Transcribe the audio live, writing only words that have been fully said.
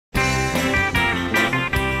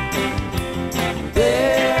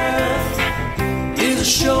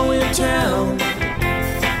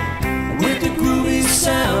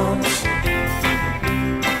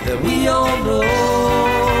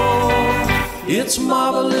It's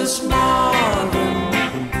Marvelous Marvin,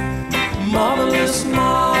 Marvelous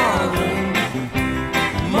Marvin,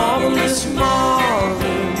 Marvelous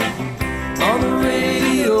Marvin on the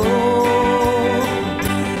radio.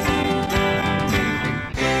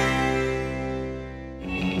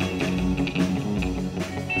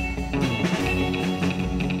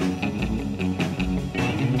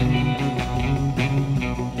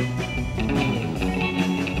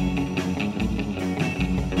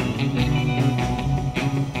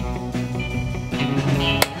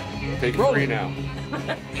 Take it free now.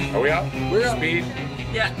 Are we up? We're up. Speed.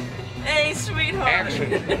 Yeah. Hey, sweetheart. Action.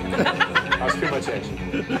 That's too much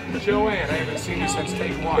action. Joanne, I haven't seen you since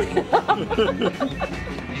take one.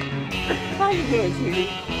 How you doing, sweetie?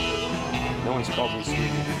 No one's called me sweetie.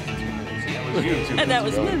 That was you 2 minutes And that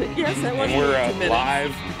was ago. minute. Yes, that was And we're 2 minutes.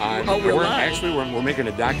 live on. Oh, we're live. Actually, we're making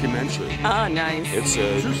a documentary. Ah, nice. It's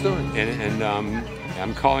a True story. And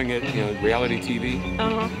I'm calling it, reality TV.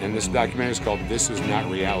 And this documentary is called "This Is Not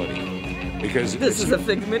Reality," because This is a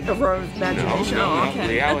figment of our imagination. No, Okay.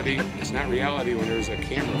 reality. It's not reality when there's a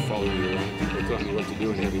camera following you around, people telling you what to do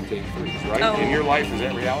and having you take freeze, right? Oh. In your life, is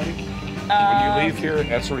that reality? When you leave here,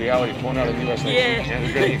 that's reality. Pulling out of the U.S. Yeah.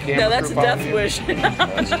 No, that's a death wish.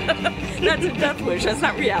 That's a death wish. That's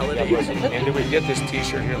not reality. And did we get this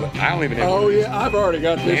T-shirt here? Look, I don't even have Oh one. yeah, I've already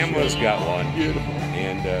got this. Pamela's got one. Beautiful.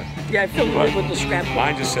 And Yeah, I filled it with the scrapbook.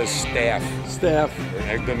 mine just says staff. Staff.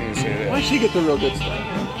 I didn't even say that. Why'd she get the real good stuff?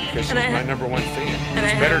 Because she's And I my ha- number one fan. and I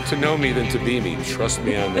It's ha- better to know me than to be me. Trust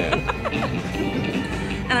me on that.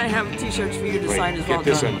 And I have t-shirts for you to sign as Wait, well. get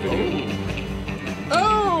this Don. on video.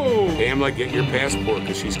 Oh! Pamela, get your passport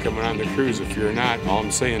because she's coming on the cruise. If you're not, all I'm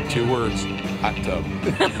saying, 2 words, hot tub.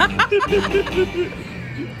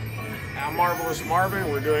 I'm Marvelous Marvin.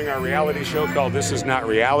 We're doing our reality show called This Is Not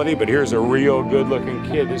Reality, but here's a real good-looking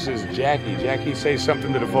kid. This is Jackie. Jackie, say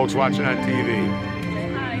something to the folks watching on TV.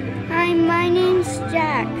 Hi, my name's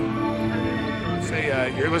Jack.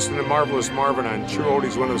 Say, you're listening to Marvelous Marvin on True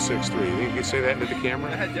Oldies 106.3. You can say that into the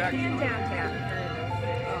camera?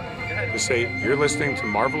 Just say, you're listening to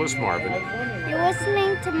Marvelous Marvin You're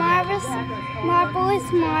listening to Marvelous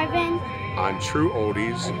Marvin on True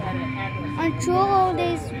Oldies. on True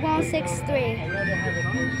Oldies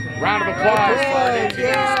 106.3. Round of applause for our Good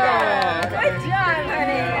TV star. Good job,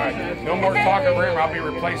 honey. All right, no more talking for him. I'll be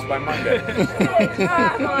replaced by Monday. Good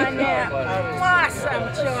job on that. Awesome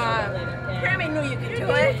job. Grammy knew you could do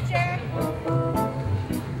it.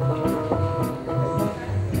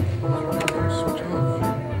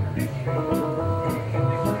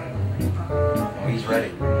 He's ready.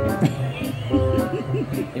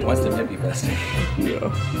 He wants to hippie fest. Yeah.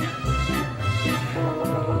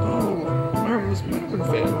 Oh, Marvelous Marvin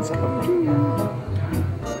fans come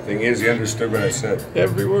to Thing is, he understood what I said.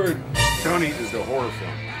 every word. Tony is the horror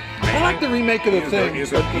film. I like the remake of the thing, He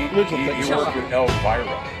but the original thing. he worked with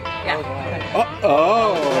Elvira.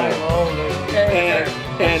 Oh. And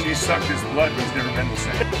And she sucked his blood. He's never been the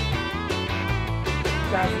same.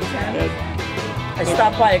 I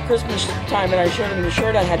stopped by at Christmas time and I showed him the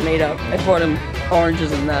shirt I had made up. I brought him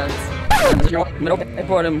oranges and nuts. I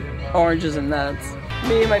brought him oranges and nuts.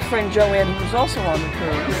 Me and my friend Joanne, who was also on the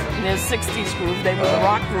cruise, and his 60s group, they were the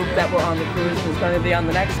rock group that were on the cruise, was going to be on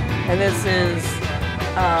the next. And this is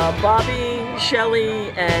Bobby,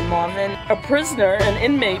 Shelley, and Marvin. A prisoner, an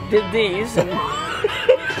inmate, did these. And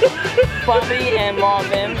Bobby and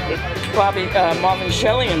Marvin, Marvin,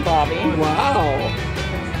 Shelley, and Bobby. wow.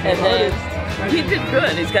 And then he did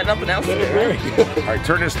good. He's got nothing else to do. Very good. All right,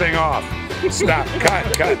 turn this thing off. Stop.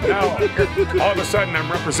 Cut. No. All of a sudden, I'm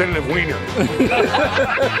Representative Wiener.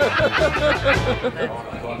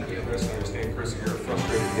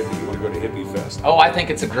 Oh, I think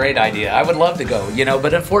it's a great idea. I would love to go,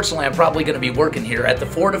 but unfortunately I'm probably going to be working here at the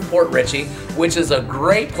Ford of Port Richey, which is a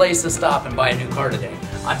great place to stop and buy a new car today.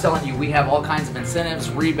 I'm telling you, we have all kinds of incentives,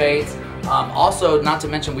 rebates. Also, not to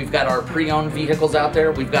mention, we've got our pre-owned vehicles out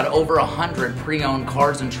there. We've got over 100 pre-owned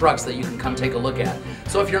cars and trucks that you can come take a look at.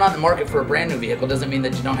 So if you're not in the market for a brand new vehicle, doesn't mean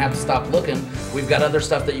that you don't have to stop looking. We've got other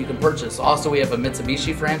stuff that you can purchase. Also, we have a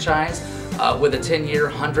Mitsubishi franchise with a 10-year,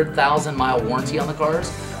 100,000-mile warranty on the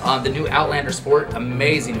cars. The new Outlander Sport,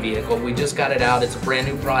 amazing vehicle. We just got it out. It's a brand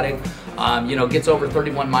new product. Gets over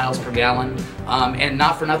 31 miles per gallon. And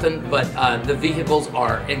not for nothing, but the vehicles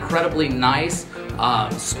are incredibly nice,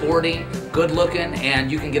 sporty, good looking,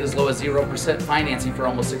 and you can get as low as 0% financing for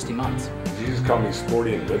almost 60 months. You just call me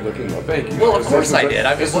sporty and good looking? Well, thank you. Well, of course I did.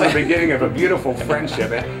 This is the beginning of a beautiful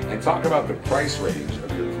friendship. And talk about the price range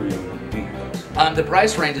of your pre-owned vehicles. The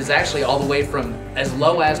price range is actually all the way from as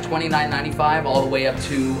low as $29.95 all the way up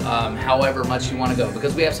to however much you want to go,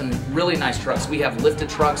 because we have some really nice trucks. We have lifted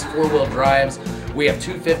trucks, 4-wheel drives, we have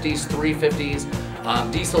 250s,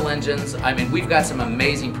 350s, diesel engines. I mean, we've got some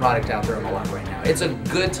amazing product out there on the lot right now. It's a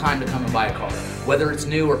good time to come and buy a car. Whether it's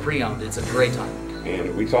new or pre-owned, it's a great time.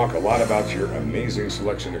 And we talk a lot about your amazing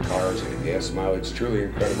selection of cars and gas mileage, truly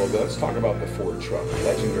incredible. But let's talk about the Ford truck, the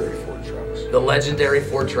legendary Ford trucks. The legendary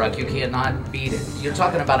Ford truck, you cannot beat it. You're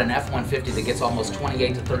talking about an F-150 that gets almost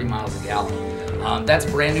 28 to 30 miles a gallon. That's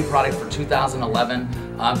brand new product for 2011.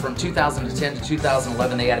 From 2010 to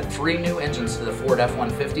 2011, they added 3 new engines to the Ford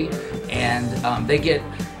F-150, and they get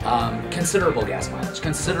considerable gas mileage,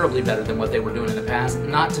 considerably better than what they were doing in the past.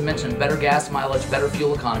 Not to mention better gas mileage, better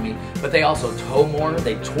fuel economy, but they also tow more,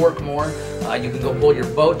 they torque more. You can go pull your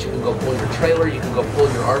boat, you can go pull your trailer, you can go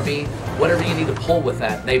pull your RV, whatever you need to pull with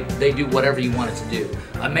that, they do whatever you want it to do.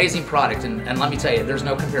 Amazing product, and let me tell you, there's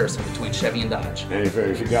no comparison between Chevy and Dodge. And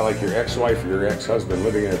if you got like your ex-wife or your ex-husband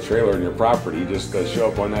living in a trailer in your property, just show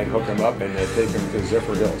up one night, hook them up, and take them to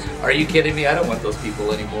Zephyr Hills. Are you kidding me? I don't want those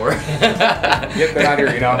people anymore. Get that out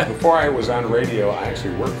here. You know, before I was on radio, I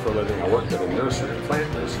actually worked for a living. I worked at a nursery, a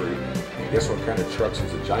plant nursery. And guess what kind of trucks?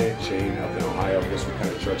 It's a giant chain up in Ohio. Guess what kind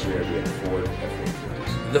of trucks we have? We have Ford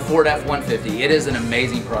F-150s. The Ford F-150. It is an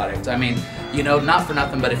amazing product. I mean, you know, not for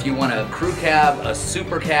nothing, but if you want a crew cab, a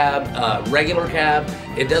super cab, a regular cab,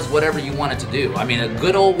 it does whatever you want it to do. I mean, a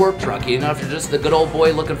good old work truck, you know, if you're just the good old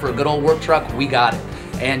boy looking for a good old work truck, we got it.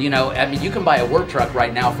 And you know, I mean, you can buy a work truck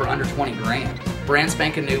right now for under 20 grand. Brand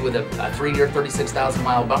spanking new with a 3-year, 36,000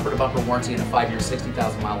 mile bumper-to-bumper warranty and a 5-year,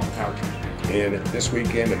 60,000 mile on powertrain. And this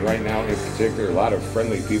weekend and right now in particular, a lot of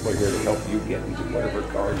friendly people here to help you get into whatever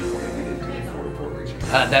car you want to get into before Port Richey.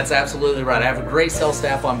 That's absolutely right. I have a great sales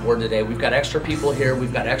staff on board today. We've got extra people here.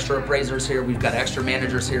 We've got extra appraisers here. We've got extra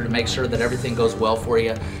managers here to make sure that everything goes well for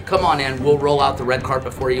you. Come on in. We'll roll out the red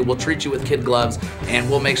carpet for you. We'll treat you with kid gloves, and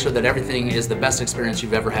we'll make sure that everything is the best experience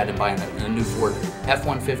you've ever had in buying a new Ford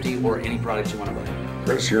F-150 or any product you want to buy.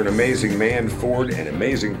 Chris, you're an amazing man. Ford, an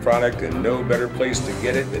amazing product, and no better place to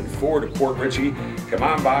get it than Ford of Port Richey. Come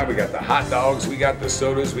on by. We got the hot dogs, we got the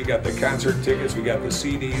sodas, we got the concert tickets, we got the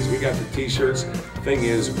CDs, we got the t-shirts. Thing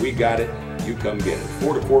is, we got it. You come get it.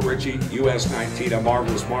 Ford of Port Richey, US 19. I'm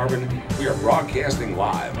Marvelous Marvin. We are broadcasting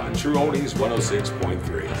live on True Oldies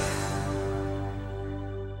 106.3.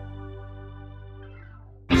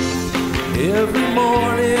 Every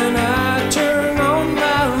morning I turn on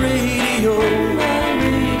my radio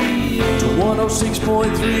to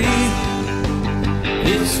 106.3.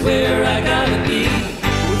 It's where I gotta be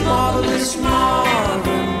with Marvelous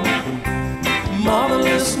Marvin.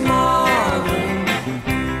 Marvelous Marvin.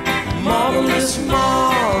 Marvelous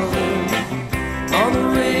Marvin on the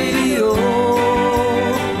radio.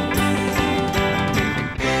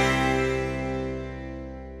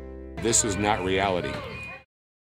 This is not reality.